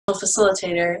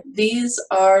facilitator, these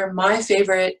are my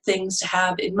favorite things to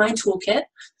have in my toolkit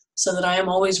so that I am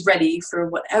always ready for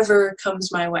whatever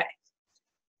comes my way.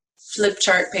 Flip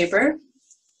chart paper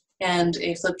and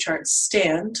a flip chart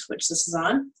stand, which this is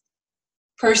on.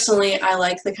 Personally, I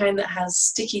like the kind that has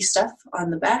sticky stuff on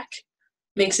the back.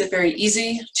 Makes it very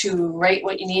easy to write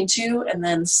what you need to and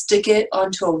then stick it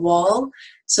onto a wall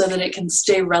so that it can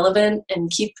stay relevant and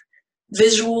keep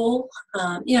visual,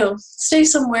 stay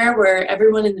somewhere where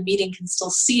everyone in the meeting can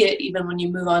still see it even when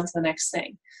you move on to the next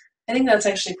thing. I think that's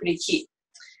actually pretty key.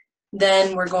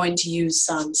 Then we're going to use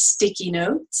some sticky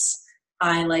notes.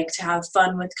 I like to have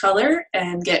fun with color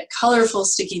and get colorful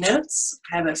sticky notes.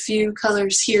 I have a few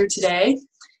colors here today.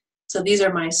 So these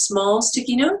are my small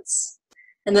sticky notes.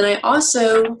 And then I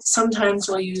also sometimes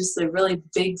will use the really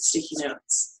big sticky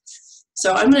notes.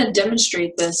 So I'm going to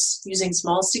demonstrate this using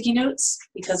small sticky notes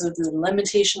because of the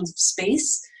limitations of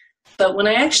space. But when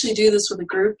I actually do this with a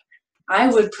group, I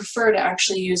would prefer to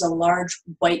actually use a large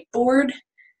whiteboard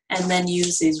and then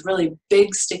use these really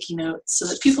big sticky notes so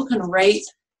that people can write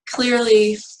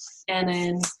clearly and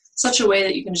in such a way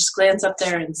that you can just glance up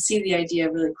there and see the idea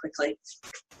really quickly.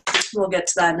 We'll get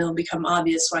to that and it'll become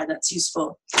obvious why that's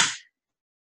useful.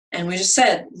 And we just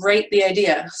said, write the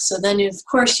idea. So then of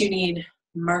course you need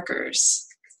markers.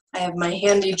 I have my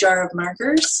handy jar of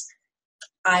markers.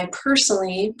 I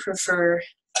personally prefer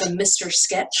the Mr.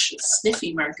 Sketch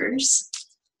Sniffy markers.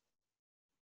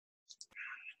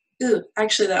 Ooh,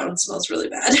 actually that one smells really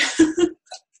bad.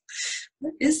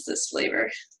 What is this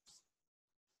flavor?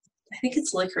 I think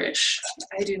it's licorice.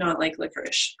 I do not like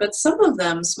licorice, but some of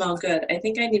them smell good. I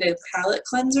think I need a palate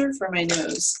cleanser for my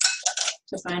nose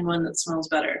to find one that smells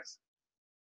better.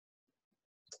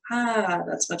 Ah,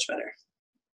 that's much better.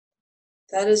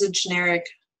 That is a generic,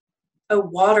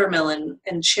 watermelon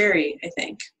and cherry, I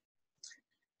think.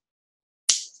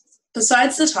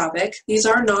 Besides the topic, these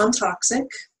are non-toxic.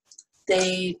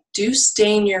 They do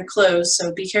stain your clothes,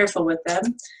 so be careful with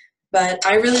them. But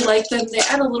I really like them. They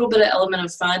add a little bit of element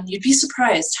of fun. You'd be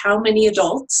surprised how many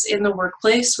adults in the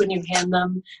workplace, when you hand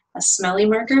them a smelly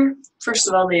marker, first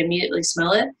of all, they immediately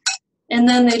smell it. And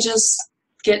then they just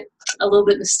get a little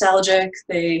bit nostalgic.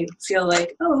 They feel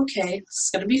like, oh, okay, this is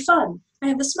going to be fun. I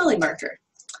have a smelly marker.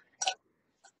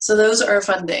 So those are a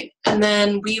fun thing. And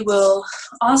then we will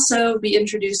also be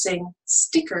introducing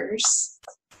stickers.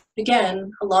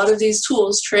 Again, a lot of these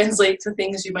tools translate to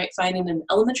things you might find in an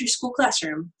elementary school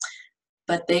classroom,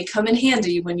 but they come in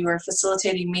handy when you are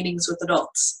facilitating meetings with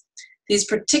adults. These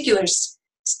particular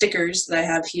stickers that I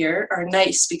have here are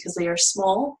nice because they are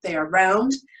small, they are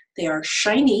round, they are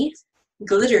shiny,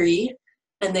 glittery,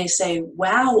 and they say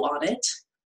wow on it,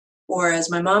 or as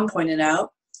my mom pointed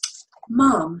out,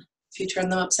 Mom, if you turn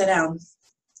them upside down.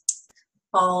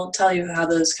 I'll tell you how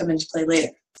those come into play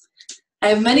later. I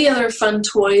have many other fun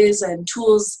toys and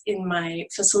tools in my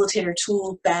facilitator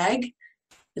tool bag,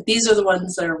 but these are the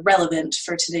ones that are relevant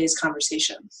for today's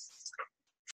conversation.